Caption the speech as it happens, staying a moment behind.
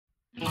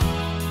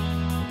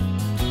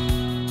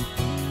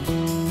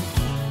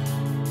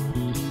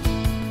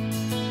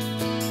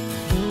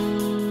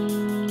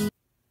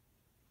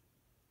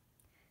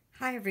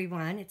Hi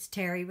everyone, it's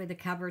Teri with the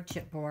Covered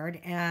Chipboard,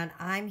 and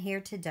I'm here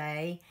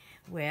today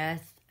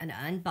with an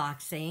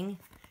unboxing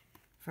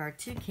for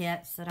 2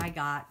 kits that I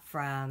got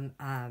from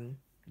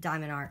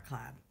Diamond Art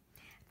Club.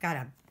 I've got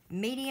a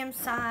medium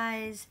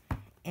size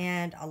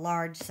and a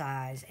large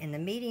size, and the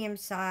medium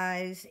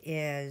size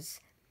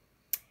is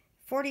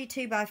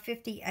 42 by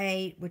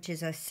 58, which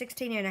is a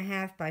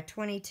 16.5 by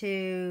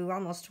 22,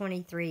 almost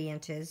 23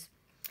 inches.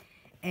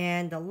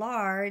 And the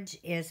large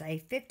is a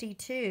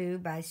 52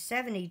 by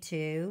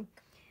 72,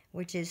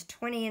 which is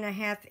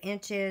 20.5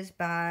 inches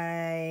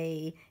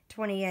by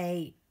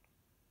 28,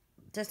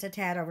 just a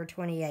tad over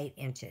 28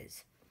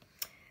 inches.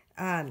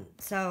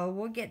 So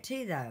we'll get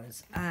to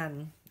those.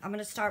 I'm going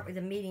to start with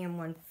the medium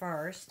one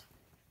first.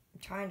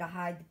 I'm trying to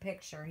hide the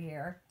picture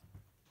here.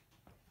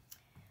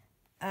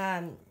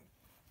 I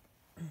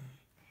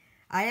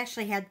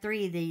actually had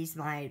 3 of these.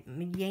 My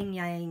Yin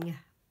Yang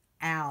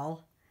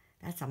Owl,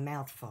 that's a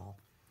mouthful.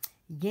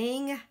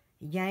 Yin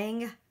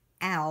Yang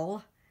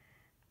Owl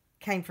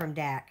came from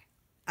DAC.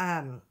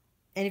 And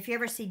if you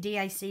ever see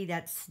DAC,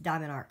 that's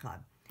Diamond Art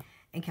Club,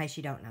 in case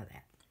you don't know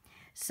that.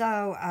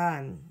 So,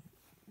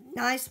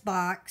 nice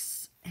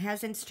box.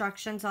 Has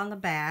instructions on the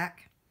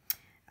back.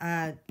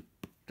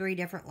 3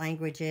 different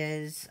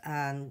languages.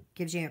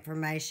 Gives you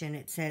information.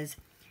 It says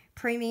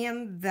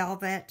premium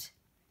velvet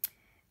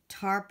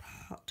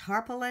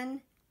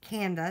tarpaulin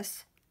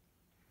canvas,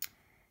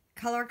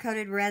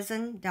 color-coated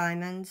resin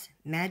diamonds,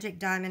 magic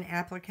diamond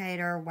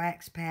applicator,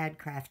 wax pad,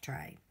 craft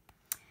tray.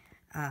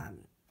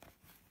 And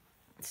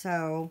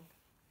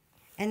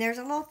there's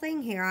a little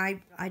thing here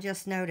I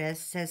just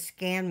noticed, says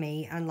scan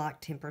me,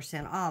 unlock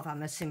 10% off.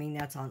 I'm assuming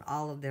that's on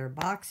all of their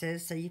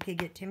boxes, so you could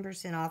get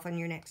 10% off on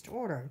your next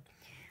order.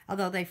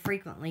 Although they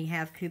frequently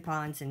have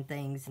coupons and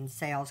things and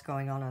sales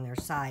going on their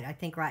site. I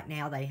think right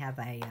now they have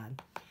a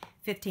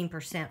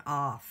 15%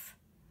 off.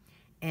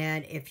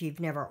 And if you've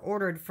never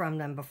ordered from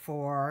them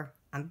before,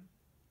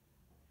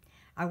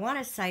 I want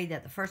to say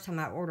that the first time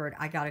I ordered,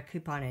 I got a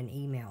coupon in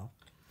email.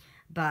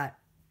 But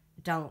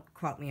don't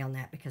quote me on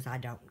that because I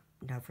don't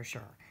know for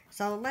sure.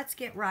 So let's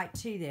get right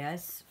to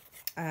this.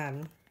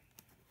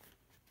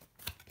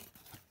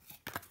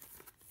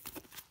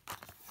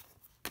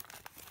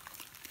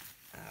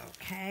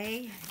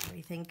 Okay,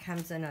 everything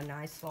comes in a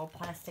nice little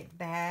plastic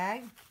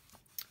bag.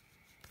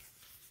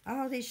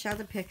 Oh, these show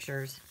the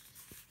pictures.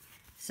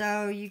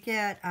 So you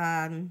get,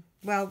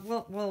 well,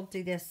 we'll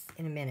do this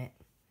in a minute.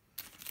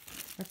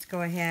 Let's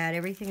go ahead.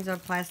 Everything's in a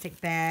plastic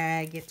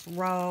bag. It's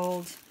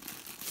rolled.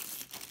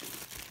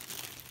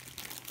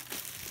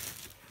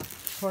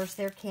 Of course,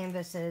 their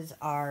canvases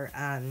are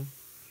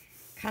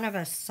kind of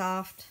a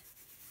soft,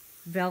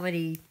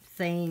 velvety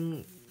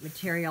thing,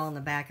 material on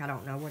the back. I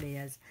don't know what it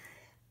is.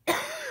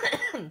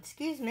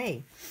 Excuse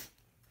me.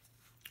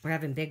 We're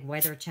having big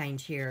weather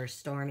change here,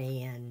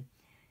 stormy, and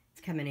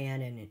it's coming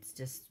in, and it's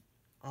just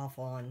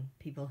awful on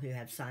people who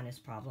have sinus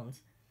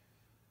problems.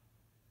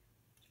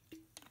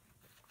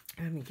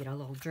 Let me get a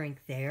little drink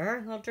there.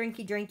 A little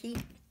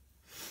drinky.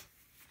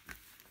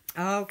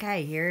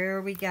 Okay,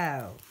 here we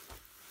go.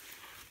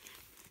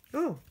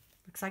 Ooh,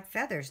 looks like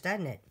feathers,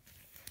 doesn't it?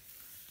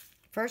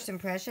 First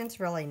impression's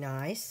really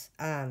nice.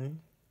 It's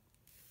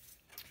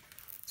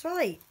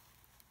really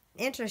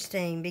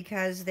interesting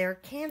because their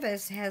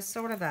canvas has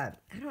sort of a,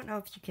 I don't know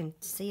if you can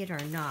see it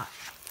or not.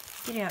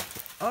 Get it up.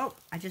 Oh,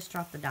 I just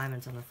dropped the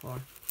diamonds on the floor.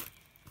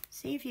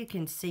 See if you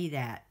can see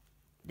that.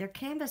 Their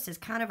canvas is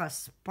kind of a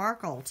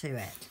sparkle to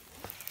it.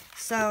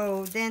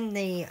 So then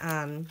the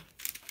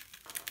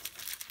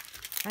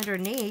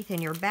underneath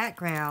in your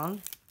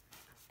background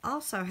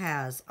also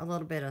has a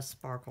little bit of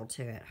sparkle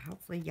to it.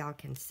 Hopefully y'all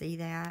can see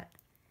that.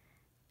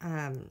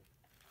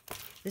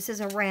 This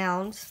is a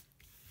round.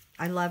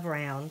 I love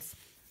rounds.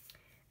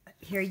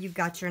 Here you've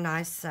got your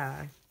nice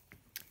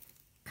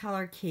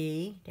color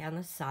key down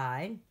the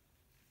side.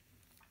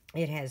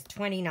 It has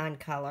 29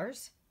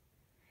 colors.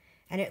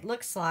 And it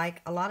looks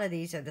like a lot of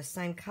these are the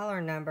same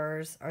color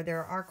numbers, or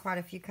there are quite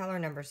a few color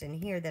numbers in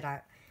here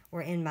that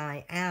were in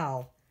my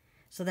owl.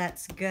 So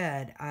that's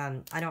good.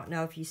 I don't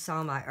know if you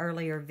saw my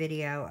earlier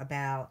video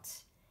about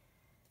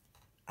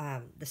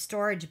the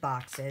storage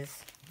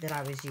boxes that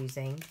I was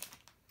using.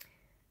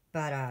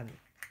 But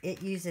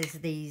it uses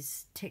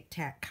these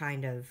tic-tac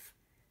kind of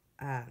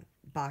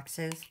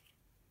boxes.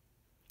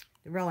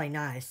 They're really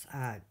nice.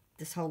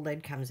 This whole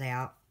lid comes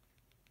out.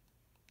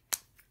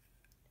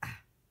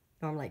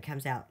 Normally it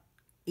comes out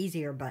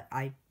easier, but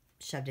I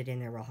shoved it in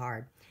there real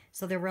hard.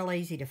 So they're real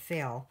easy to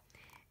fill.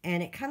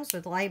 And it comes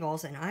with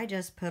labels, and I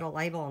just put a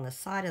label on the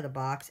side of the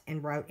box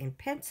and wrote in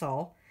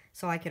pencil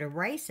so I could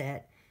erase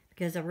it,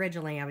 because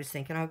originally I was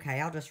thinking,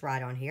 okay, I'll just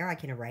write on here. I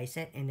can erase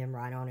it and then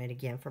write on it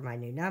again for my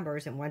new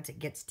numbers, and once it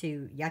gets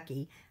too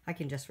yucky, I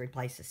can just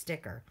replace the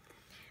sticker.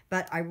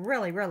 But I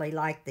really, really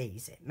like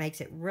these. It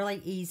makes it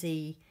really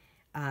easy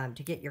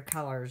to get your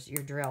colors,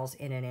 your drills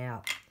in and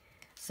out.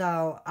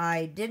 So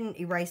I didn't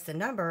erase the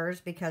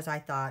numbers because I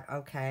thought,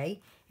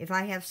 okay, if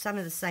I have some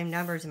of the same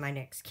numbers in my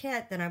next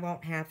kit, then I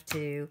won't have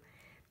to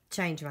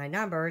change my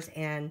numbers.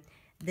 And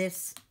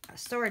this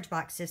storage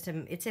box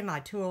system, it's in my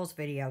tools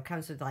video,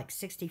 comes with like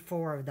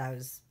 64 of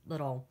those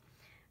little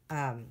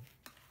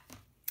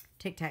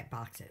Tic Tac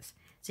boxes.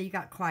 So you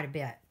got quite a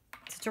bit.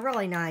 It's a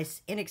really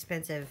nice,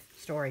 inexpensive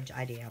storage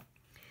idea.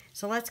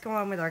 So let's go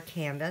on with our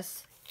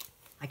canvas.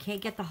 I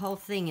can't get the whole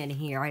thing in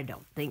here, I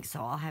don't think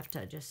so. I'll have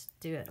to just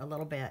do it a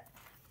little bit.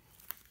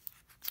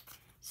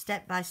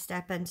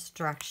 Step-by-step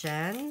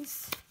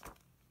instructions.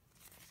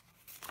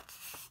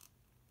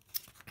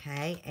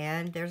 Okay,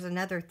 and there's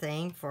another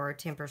thing for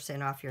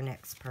 10% off your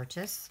next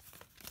purchase.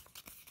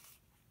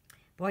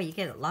 Boy, you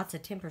get lots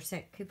of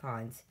 10%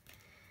 coupons.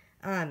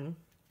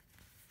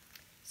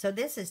 So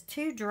this is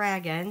Two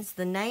Dragons.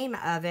 The name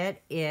of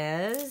it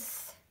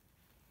is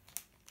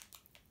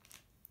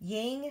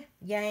Yin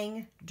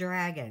Yang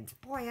Dragons.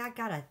 Boy, I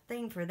got a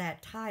thing for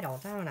that title,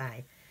 don't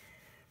I?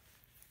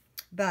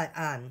 But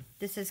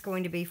this is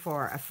going to be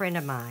for a friend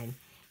of mine.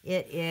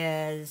 It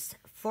is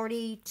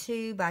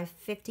 42 by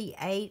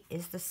 58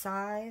 is the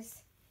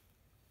size.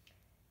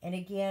 And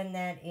again,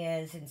 that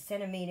is in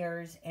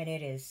centimeters, and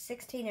it is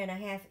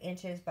 16.5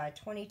 inches by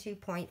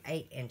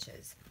 22.8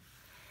 inches.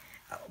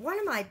 One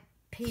of my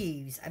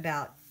peeves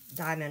about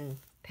diamond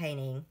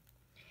painting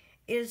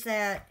is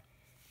that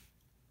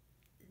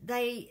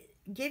they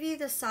give you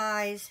the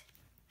size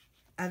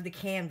of the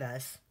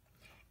canvas,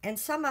 and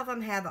some of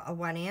them have a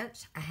 1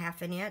 inch, a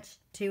 1/2 inch,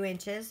 2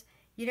 inches.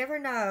 You never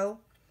know.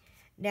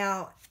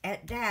 Now,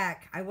 at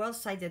DAC, I will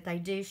say that they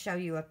do show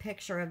you a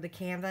picture of the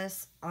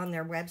canvas on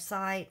their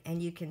website,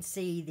 and you can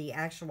see the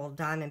actual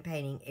diamond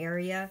painting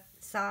area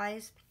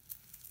size.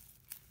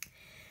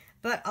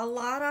 But a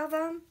lot of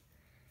them,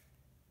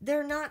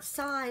 they're not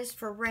sized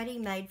for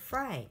ready-made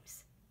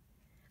frames.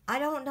 I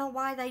don't know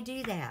why they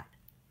do that.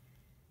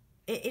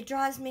 It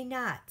drives me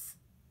nuts.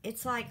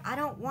 It's like, I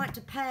don't want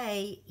to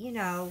pay, you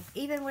know,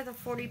 even with a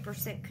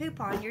 40%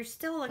 coupon, you're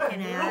still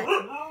looking at,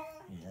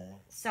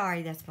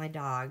 sorry, that's my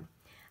dog,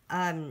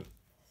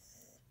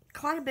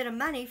 quite a bit of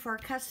money for a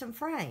custom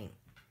frame.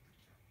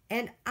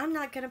 And I'm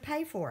not going to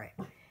pay for it.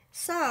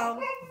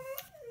 So,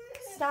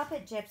 stop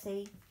it,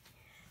 Gypsy.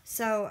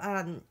 So,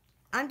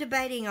 I'm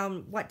debating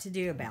on what to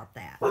do about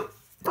that.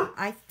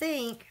 I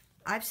think,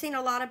 I've seen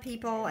a lot of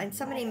people, and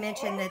somebody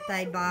mentioned that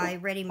they buy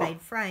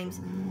ready-made frames.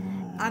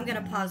 I'm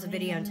going to pause the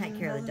video and take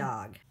care of the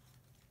dog.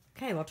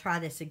 Okay, we'll try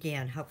this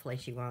again. Hopefully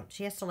she won't.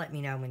 She has to let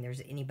me know when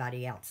there's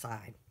anybody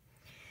outside.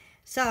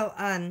 So,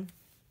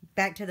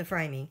 back to the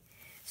framing.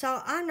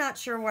 So, I'm not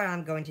sure what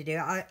I'm going to do.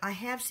 I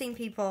have seen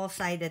people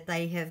say that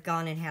they have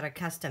gone and had a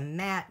custom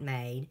mat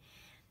made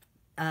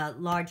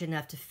large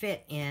enough to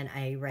fit in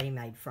a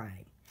ready-made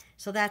frame.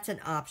 So, that's an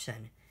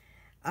option.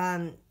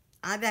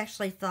 I've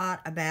actually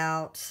thought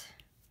about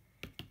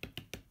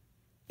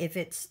if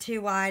it's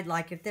too wide,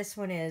 like if this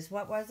one is,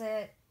 what was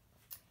it?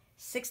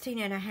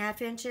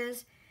 16.5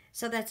 inches.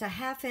 So that's a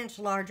 1/2 inch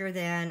larger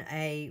than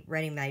a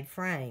ready-made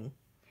frame.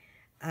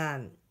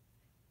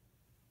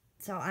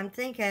 So I'm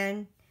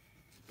thinking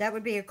that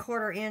would be a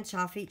 1/4 inch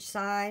off each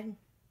side.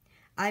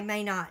 I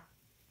may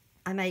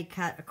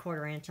cut a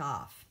 1/4 inch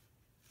off.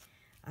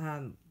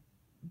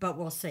 But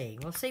we'll see.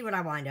 We'll see what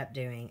I wind up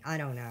doing. I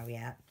don't know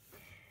yet.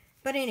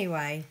 But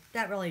anyway,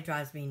 that really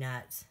drives me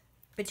nuts.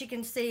 But you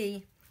can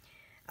see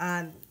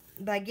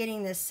by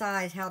getting this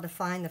size how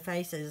defined the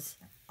faces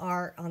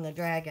are on the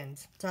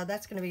dragons. So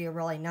that's going to be a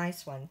really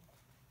nice one.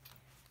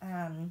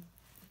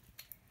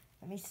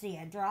 Let me see.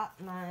 I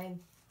dropped my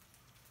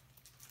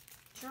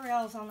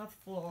drills on the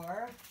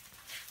floor.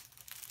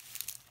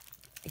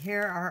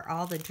 Here are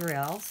all the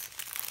drills.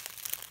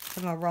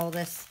 So I'm going to roll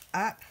this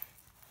up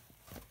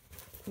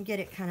and get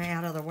it kind of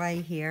out of the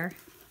way here.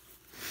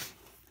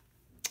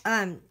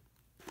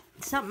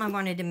 Something I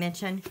wanted to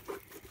mention.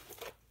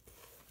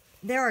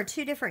 There are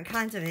 2 different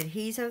kinds of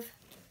adhesive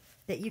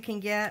that you can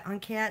get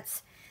on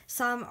kits.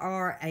 Some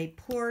are a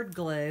poured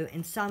glue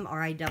and some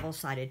are a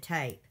double-sided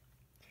tape.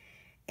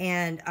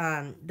 And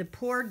the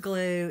poured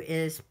glue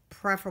is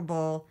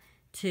preferable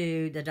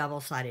to the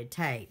double-sided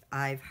tape.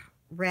 I've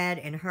read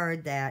and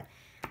heard that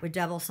with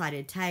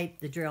double-sided tape,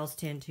 the drills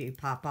tend to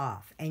pop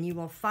off. And you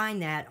will find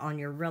that on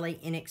your really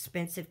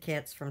inexpensive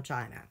kits from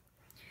China.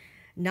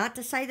 Not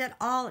to say that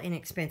all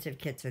inexpensive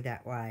kits are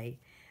that way,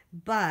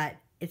 but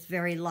it's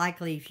very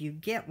likely if you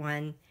get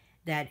one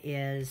that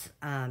is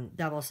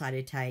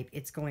double-sided tape,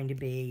 it's going to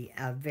be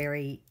a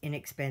very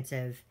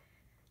inexpensive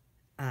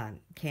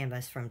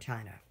canvas from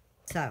China.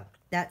 So,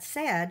 that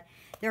said,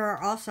 there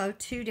are also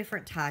 2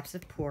 different types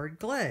of poured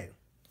glue.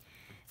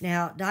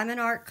 Now, Diamond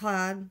Art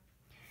Club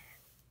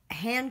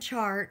hand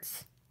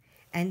charts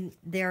and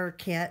their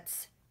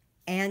kits,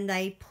 and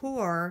they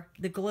pour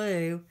the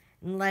glue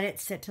and let it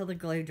sit till the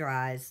glue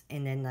dries,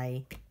 and then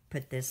they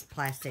put this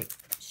plastic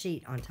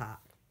sheet on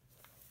top.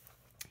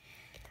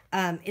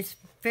 It's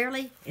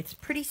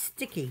pretty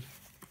sticky,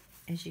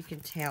 as you can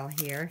tell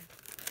here.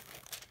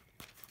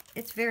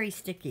 It's very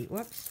sticky.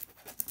 Whoops.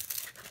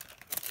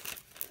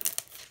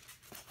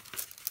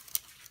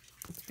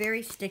 It's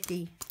very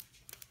sticky.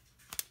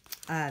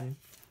 And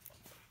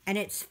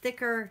it's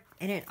thicker,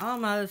 and it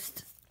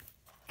almost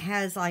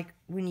has, like,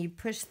 when you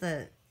push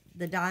the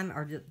the dime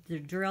or the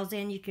drills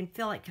in, you can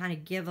feel it kind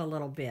of give a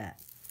little bit.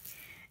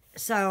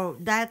 So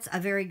that's a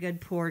very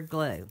good poured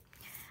glue.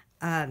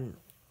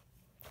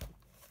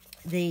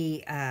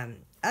 The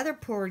other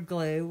poured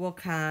glue will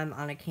come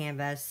on a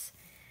canvas,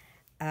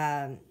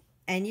 and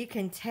you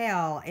can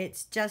tell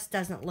it just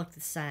doesn't look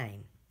the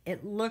same.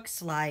 It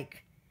looks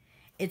like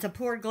it's a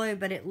poured glue,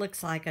 but it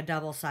looks like a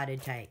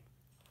double-sided tape,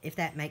 if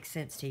that makes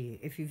sense to you.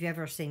 If you've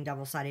ever seen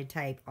double-sided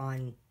tape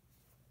on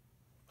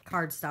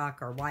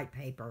cardstock or white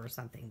paper or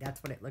something,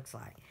 that's what it looks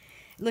like.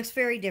 It looks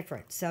very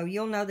different, so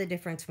you'll know the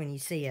difference when you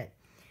see it.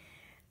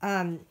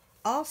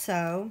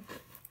 Also,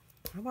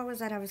 what was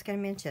that I was going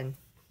to mention?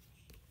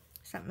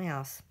 Something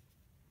else.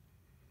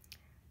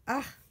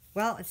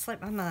 Well, it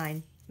slipped my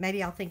mind.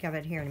 Maybe I'll think of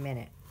it here in a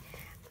minute.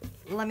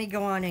 Let me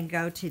go on and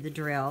go to the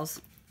drills.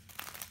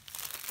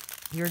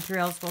 Your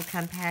drills will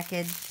come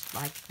packaged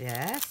like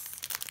this.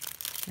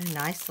 In a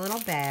nice little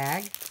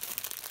bag.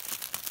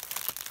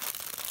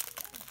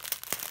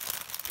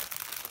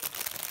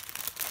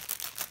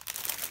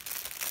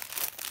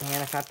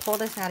 And if I pull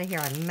this out of here,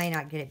 I may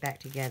not get it back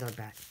together,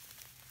 but...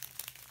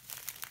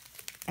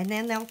 And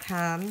then they'll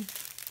come...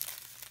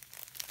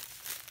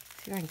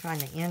 See if I can find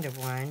the end of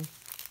one.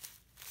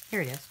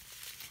 Here it is.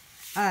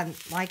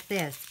 Like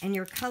this. And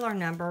your color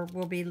number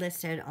will be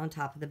listed on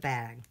top of the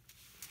bag.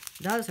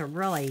 Those are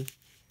really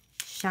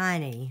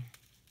shiny.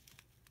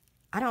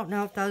 I don't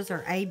know if those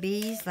are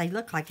ABs. They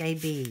look like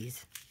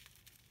ABs.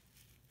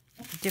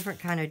 Different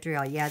kind of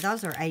drill. Yeah,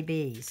 those are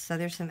ABs. So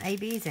there's some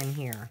ABs in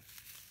here,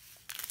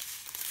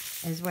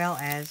 as well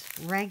as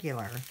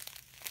regular.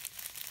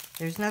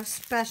 There's no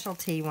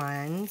specialty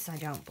ones, I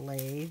don't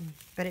believe.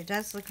 But it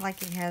does look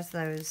like it has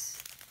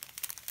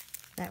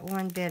that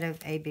one bit of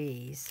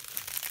ABs.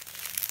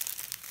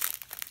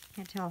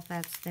 Can't tell if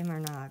that's them or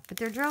not. But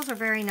their drills are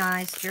very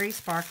nice, very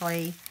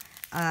sparkly.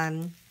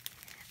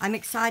 I'm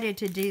excited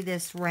to do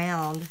this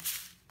round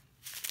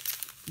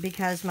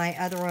because my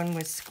other one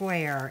was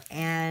square.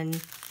 And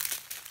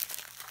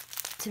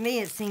to me,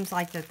 it seems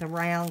like that the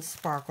rounds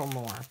sparkle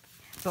more.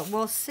 But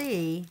we'll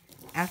see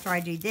after I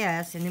do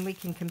this, and then we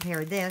can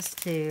compare this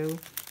to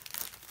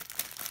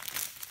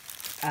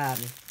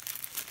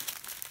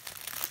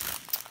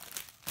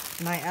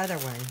my other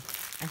one.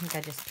 I think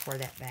I just tore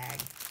that bag.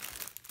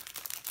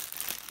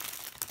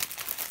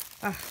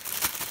 Oh.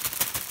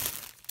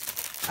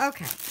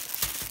 Okay.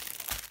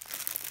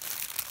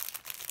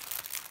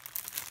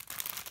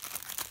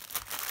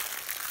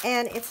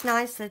 And it's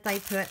nice that they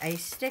put a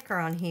sticker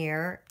on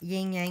here,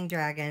 Yin Yang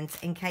Dragons,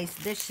 in case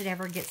this should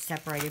ever get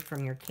separated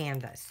from your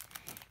canvas.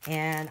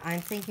 And I'm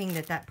thinking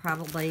that that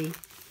probably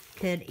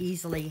could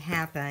easily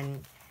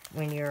happen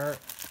when you're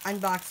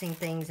unboxing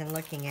things and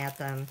looking at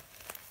them.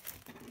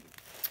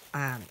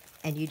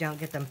 And you don't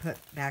get them put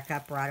back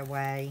up right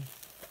away.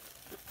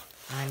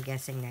 I'm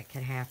guessing that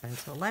could happen.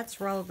 So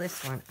let's roll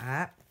this one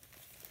up.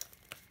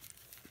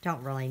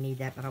 Don't really need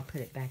that, but I'll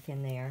put it back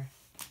in there.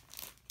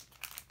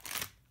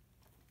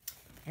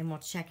 And we'll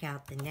check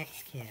out the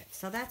next kit.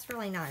 So that's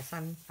really nice.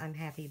 I'm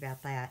happy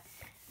about that.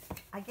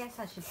 I guess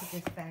I should put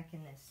this back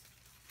in this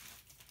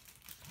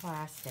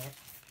plastic.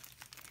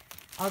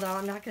 Although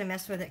I'm not going to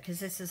mess with it because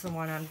this is the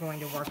one I'm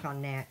going to work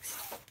on next.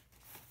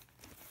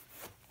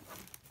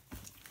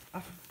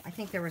 Oh, I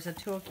think there was a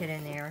toolkit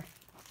in there.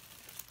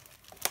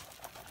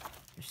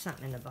 There's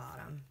something in the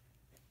bottom.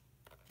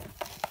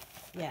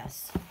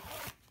 Yes.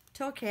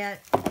 Toolkit.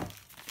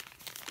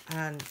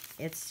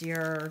 It's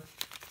your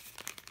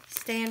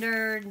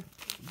standard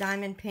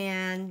diamond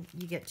pen.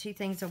 You get 2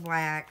 things of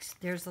wax.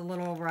 There's a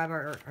little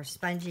rubber or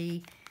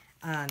spongy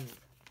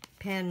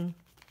pen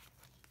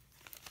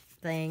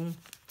thing,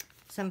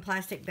 some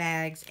plastic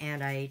bags,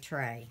 and a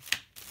tray.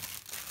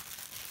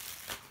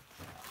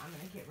 I'm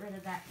going to get rid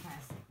of that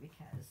plastic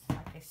because,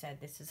 like I said,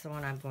 this is the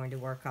one I'm going to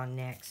work on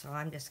next. So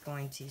I'm just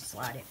going to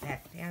slide it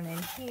back down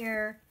in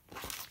here.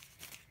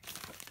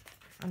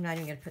 I'm not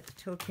even going to put the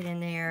toolkit in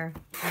there.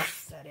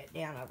 Just set it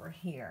down over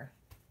here.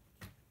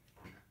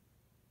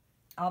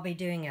 I'll be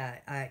doing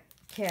a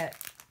kit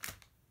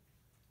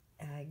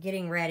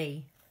getting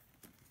ready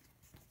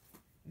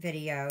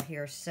video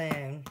here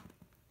soon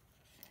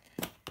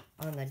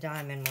on the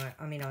diamond one,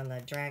 I mean on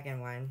the dragon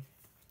one.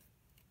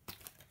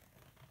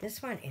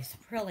 This one is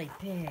really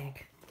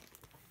big.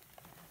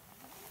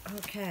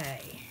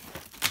 Okay.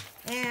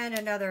 And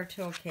another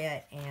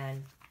toolkit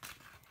and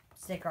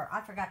sticker.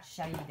 I forgot to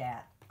show you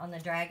that. On the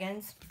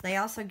dragons, they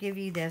also give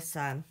you this,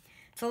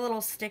 it's a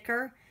little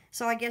sticker.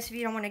 So I guess if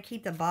you don't want to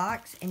keep the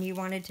box and you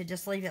wanted to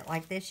just leave it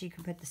like this, you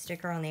can put the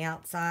sticker on the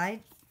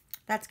outside.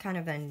 That's kind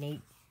of a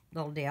neat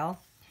little deal.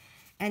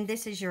 And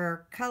this is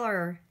your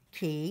color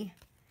key,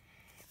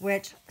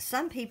 which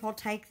some people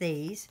take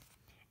these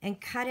and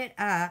cut it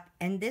up,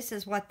 and this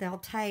is what they'll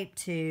tape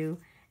to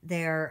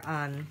their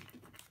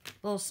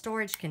little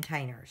storage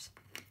containers.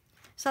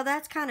 So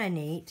that's kind of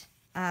neat.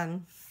 I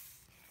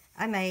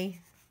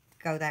may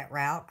go that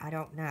route. I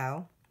don't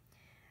know.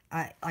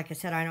 Like I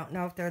said, I don't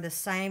know if they're the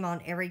same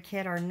on every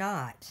kit or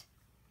not.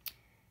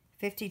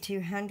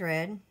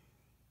 5200.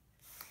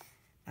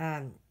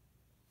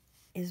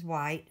 is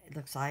white, it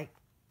looks like.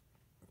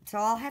 So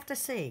I'll have to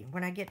see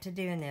when I get to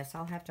doing this.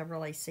 I'll have to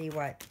really see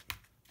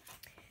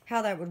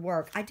how that would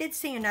work. I did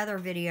see another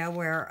video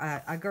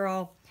where a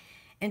girl,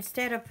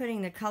 instead of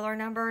putting the color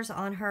numbers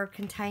on her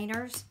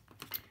containers,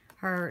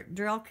 her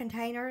drill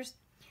containers,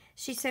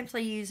 she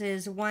simply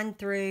uses 1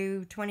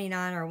 through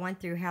 29 or 1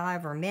 through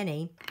however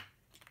many,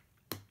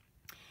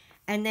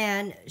 and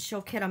then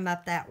she'll kit them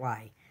up that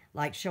way.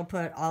 Like, she'll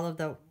put all of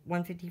the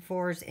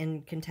 154s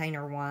in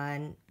container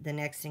 1, the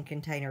next in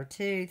container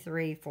 2,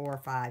 3, 4,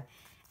 5.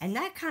 And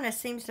that kind of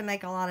seems to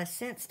make a lot of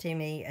sense to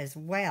me as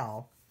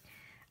well.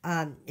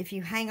 If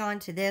you hang on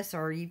to this,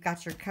 or you've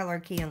got your color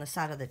key on the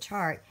side of the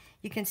chart,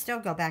 you can still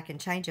go back and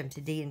change them to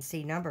D and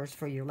C numbers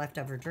for your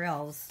leftover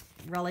drills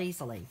real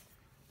easily.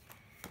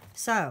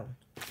 So,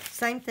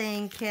 same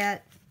thing,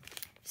 kit,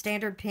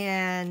 standard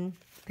pen,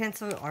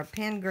 pencil or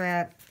pen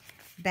grip,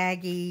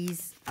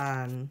 baggies.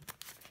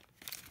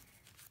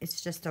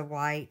 It's just a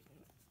white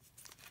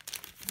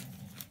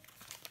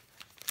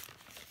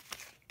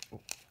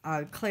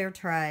clear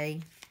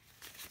tray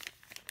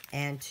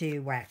and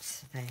 2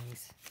 wax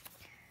things.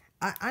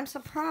 I'm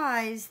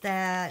surprised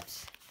that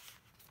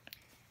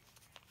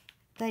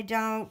they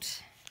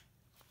don't,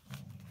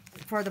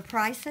 for the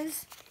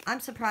prices, I'm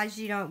surprised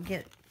you don't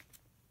get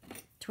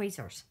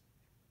tweezers.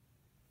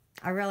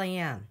 I really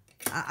am.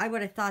 I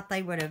would have thought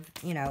they would have,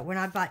 you know, when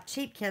I bought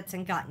cheap kits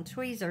and gotten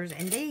tweezers,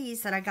 and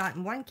these that I got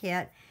in one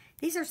kit,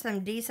 these are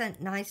some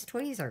decent, nice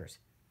tweezers.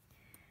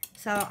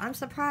 So I'm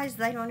surprised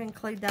they don't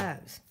include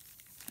those.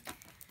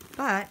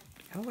 But,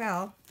 oh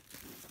well.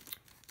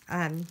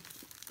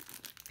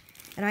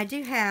 And I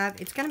do have,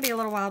 it's going to be a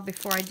little while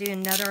before I do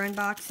another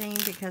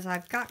unboxing because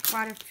I've got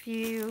quite a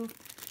few.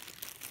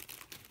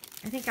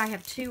 I think I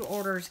have 2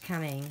 orders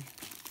coming.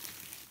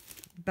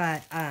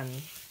 But, I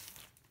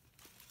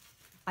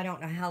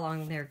don't know how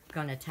long they're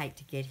going to take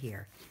to get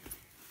here.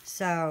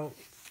 So,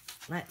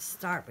 let's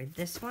start with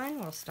this one.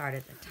 We'll start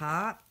at the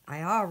top.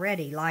 I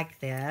already like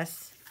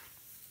this.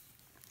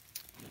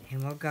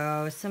 And we'll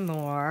go some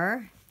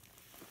more.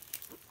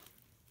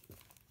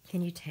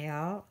 Can you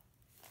tell?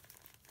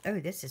 Oh,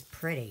 this is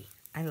pretty.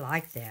 I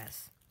like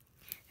this.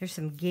 There's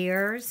some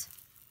gears.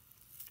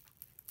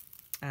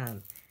 A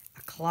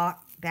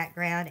clock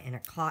background and a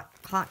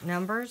clock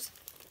numbers.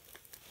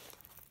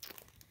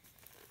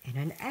 And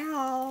an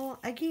owl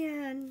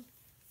again.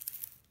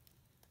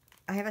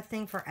 I have a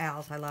thing for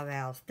owls. I love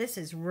owls. This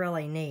is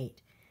really neat.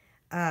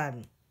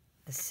 The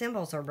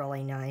symbols are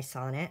really nice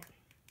on it.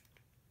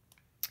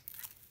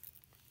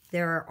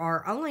 There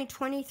are only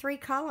 23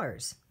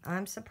 colors.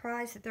 I'm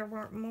surprised that there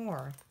weren't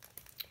more.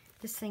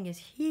 This thing is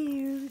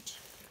huge.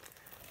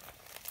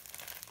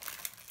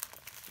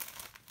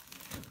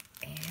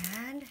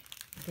 And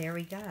there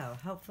we go.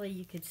 Hopefully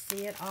you could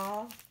see it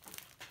all.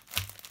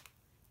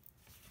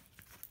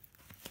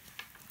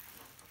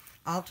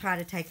 I'll try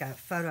to take a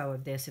photo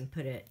of this and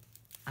put it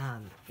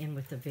in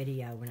with the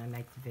video when I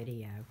make the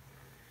video.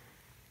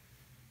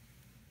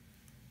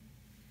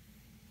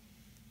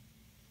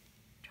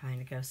 Trying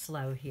to go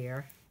slow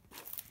here.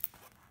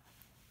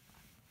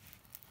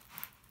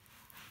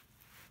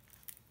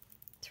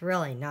 It's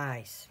really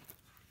nice.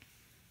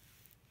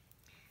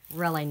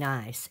 Really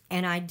nice.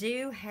 And I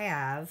do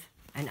have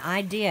an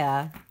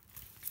idea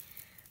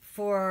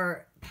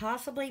for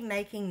possibly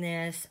making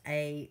this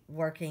a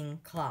working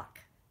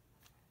clock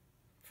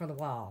for the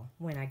wall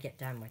when I get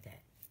done with it.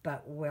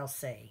 But we'll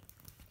see.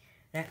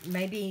 That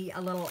may be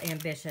a little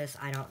ambitious.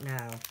 I don't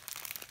know.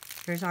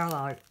 Here's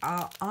all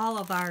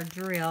of our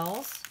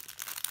drills.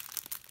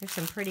 There's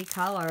some pretty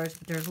colors,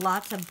 but there's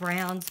lots of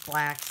browns,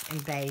 blacks, and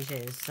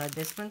beiges. So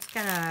this one's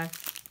gonna,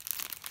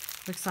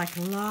 looks like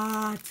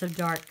lots of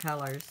dark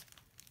colors.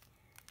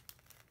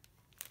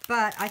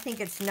 But I think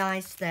it's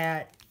nice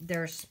that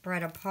they're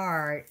spread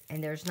apart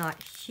and there's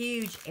not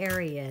huge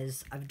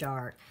areas of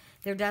dark.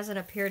 There doesn't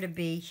appear to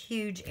be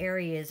huge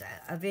areas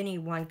of any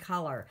one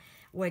color,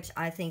 which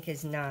I think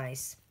is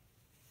nice.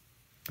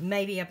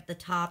 Maybe up at the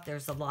top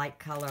there's a light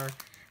color,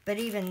 but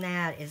even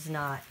that is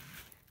not,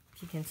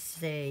 if you can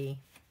see,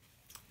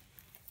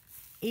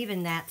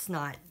 even that's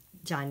not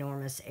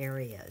ginormous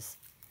areas.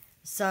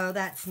 So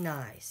that's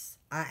nice.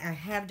 I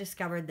have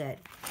discovered that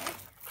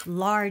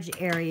large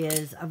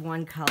areas of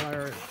one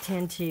color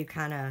tend to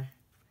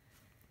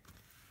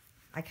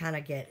I kind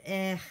of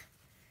get,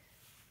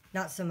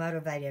 not so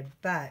motivated,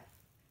 but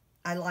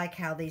I like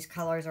how these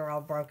colors are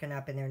all broken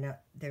up and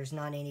there's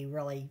not any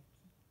really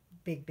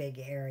big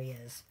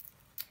areas.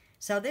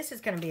 So this is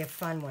going to be a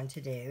fun one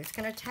to do. It's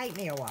going to take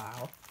me a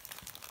while.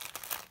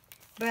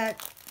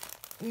 But,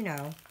 you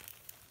know,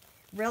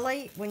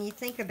 really, when you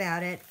think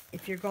about it,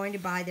 if you're going to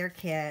buy their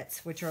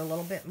kits, which are a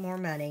little bit more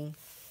money,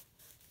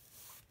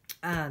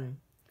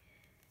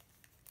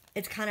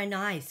 it's kind of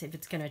nice if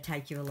it's going to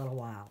take you a little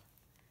while.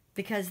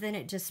 Because then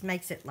it just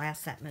makes it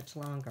last that much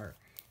longer.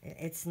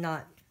 It's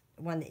not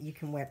one that you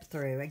can whip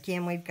through.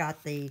 Again, we've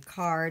got the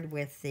card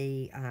with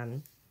the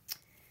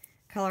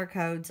color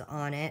codes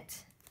on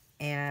it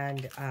and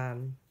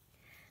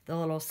the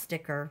little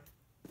sticker.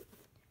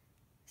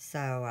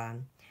 So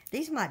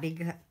these might be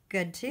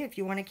good too. If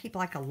you want to keep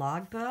like a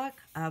logbook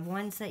of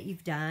ones that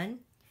you've done,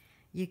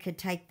 you could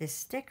take the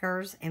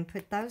stickers and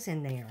put those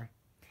in there.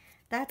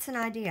 That's an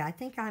idea. I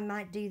think I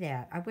might do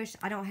that. I wish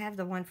I don't have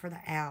the one for the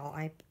owl.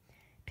 I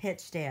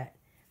pitched it.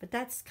 But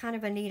that's kind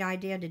of a neat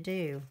idea to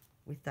do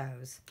with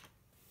those.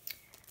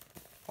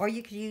 Or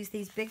you could use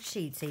these big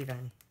sheets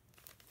even,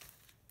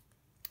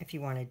 if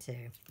you wanted to.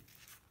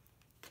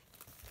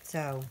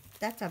 So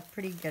that's a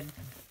pretty good,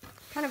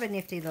 kind of a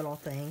nifty little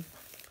thing.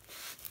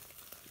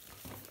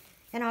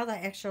 And all the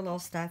extra little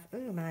stuff.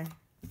 Ooh, my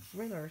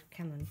ruler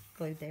coming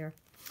glued there.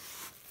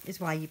 Is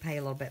why you pay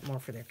a little bit more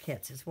for their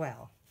kits as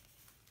well.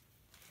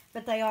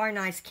 But they are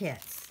nice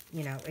kits.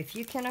 You know, if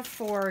you can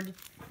afford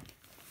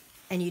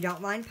and you don't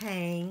mind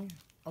paying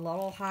a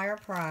little higher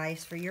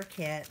price for your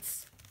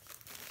kits,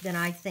 then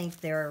I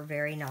think they're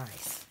very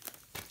nice.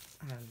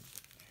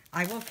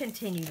 I will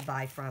continue to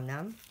buy from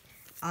them.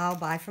 I'll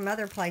buy from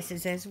other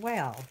places as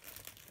well.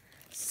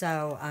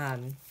 So,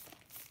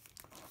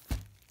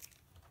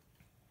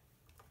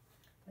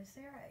 was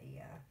there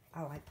a,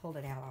 oh, I pulled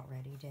it out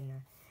already, didn't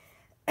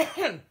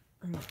I?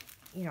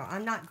 You know,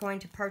 I'm not going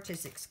to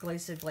purchase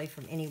exclusively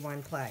from any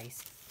one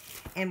place.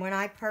 And when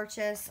I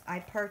purchase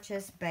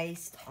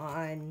based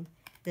on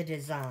the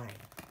design.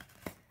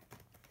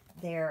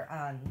 They're,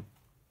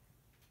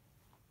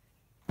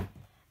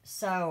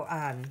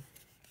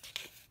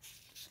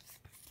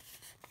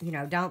 you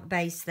know, don't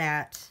base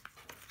that.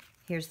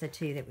 Here's the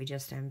two that we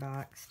just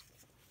unboxed.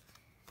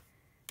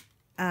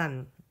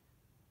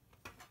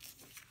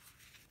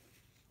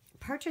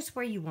 Purchase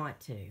where you want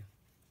to.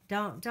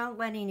 Don't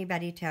let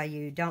anybody tell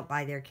you don't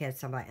buy their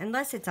kit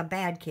unless it's a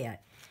bad kit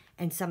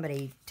and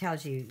somebody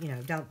tells you, you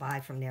know, don't buy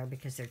from there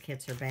because their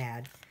kits are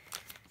bad.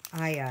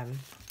 I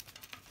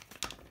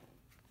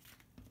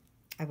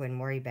wouldn't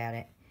worry about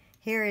it.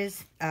 Here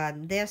is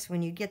this.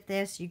 When you get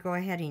this, you go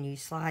ahead and you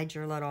slide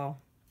your little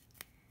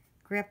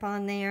grip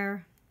on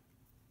there.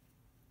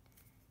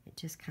 It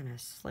just kind of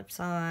slips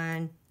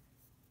on.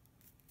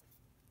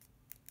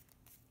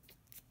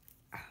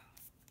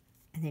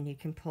 And then you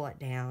can pull it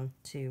down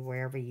to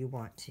wherever you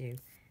want to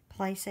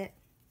place it.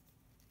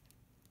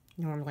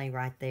 Normally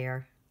right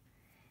there.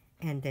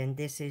 And then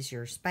this is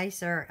your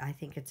spacer. I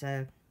think it's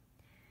a...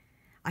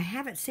 I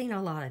haven't seen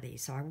a lot of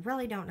these, so I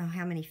really don't know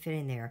how many fit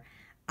in there.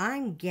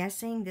 I'm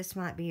guessing this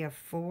might be a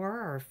 4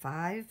 or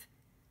 5.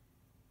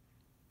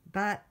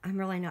 But I'm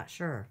really not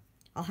sure.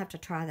 I'll have to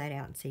try that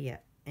out and see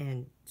it.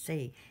 And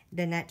see.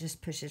 Then that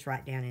just pushes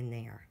right down in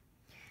there.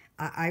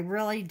 I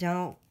really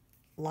don't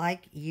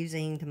like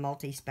using the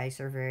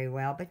multi-spacer very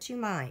well, but you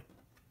might.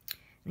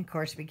 And of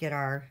course we get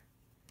our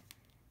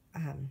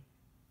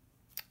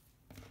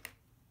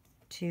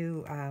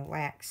 2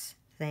 wax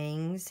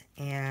things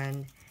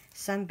and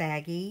some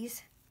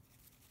baggies.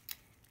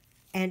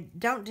 And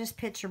don't just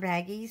pitch your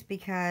baggies,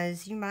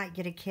 because you might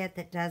get a kit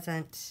that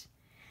doesn't,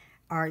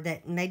 or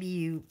that maybe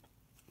you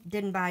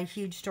didn't buy a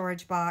huge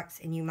storage box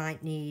and you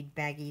might need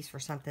baggies for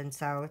something,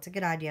 so it's a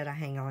good idea to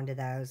hang on to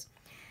those.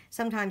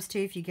 Sometimes,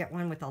 too, if you get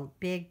one with a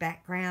big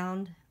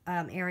background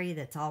area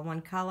that's all one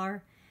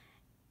color,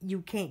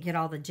 you can't get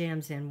all the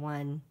gems in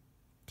one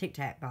Tic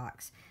Tac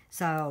box.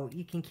 So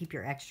you can keep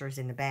your extras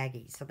in the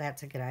baggie. So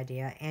that's a good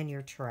idea. And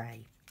your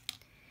tray.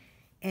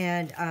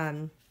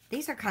 And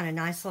these are kind of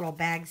nice little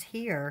bags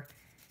here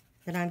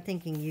that I'm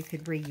thinking you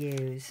could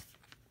reuse.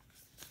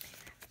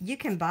 You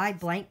can buy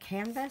blank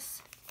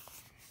canvas.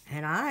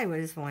 And I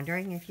was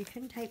wondering if you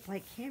can take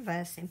blank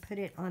canvas and put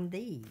it on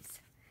these.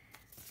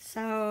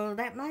 So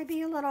that might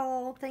be a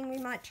little thing we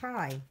might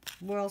try.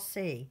 We'll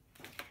see.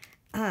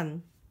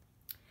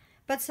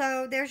 But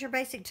so there's your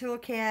basic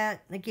toolkit.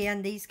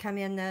 Again, these come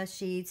in the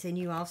sheets, and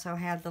you also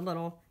have the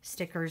little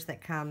stickers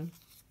that come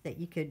that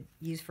you could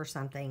use for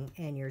something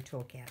in your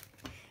toolkit.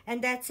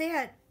 And that's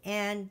it.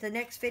 And the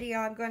next video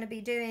I'm going to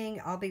be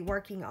doing, I'll be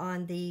working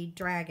on the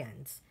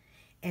dragons.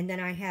 And then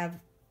I have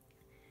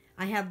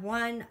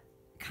one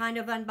kind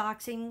of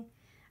unboxing,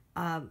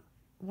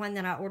 one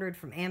that I ordered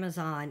from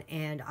Amazon,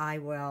 and I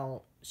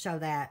will show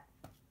that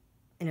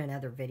in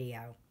another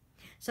video.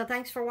 So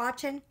thanks for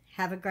watching.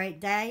 Have a great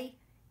day.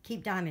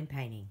 Keep diamond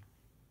painting.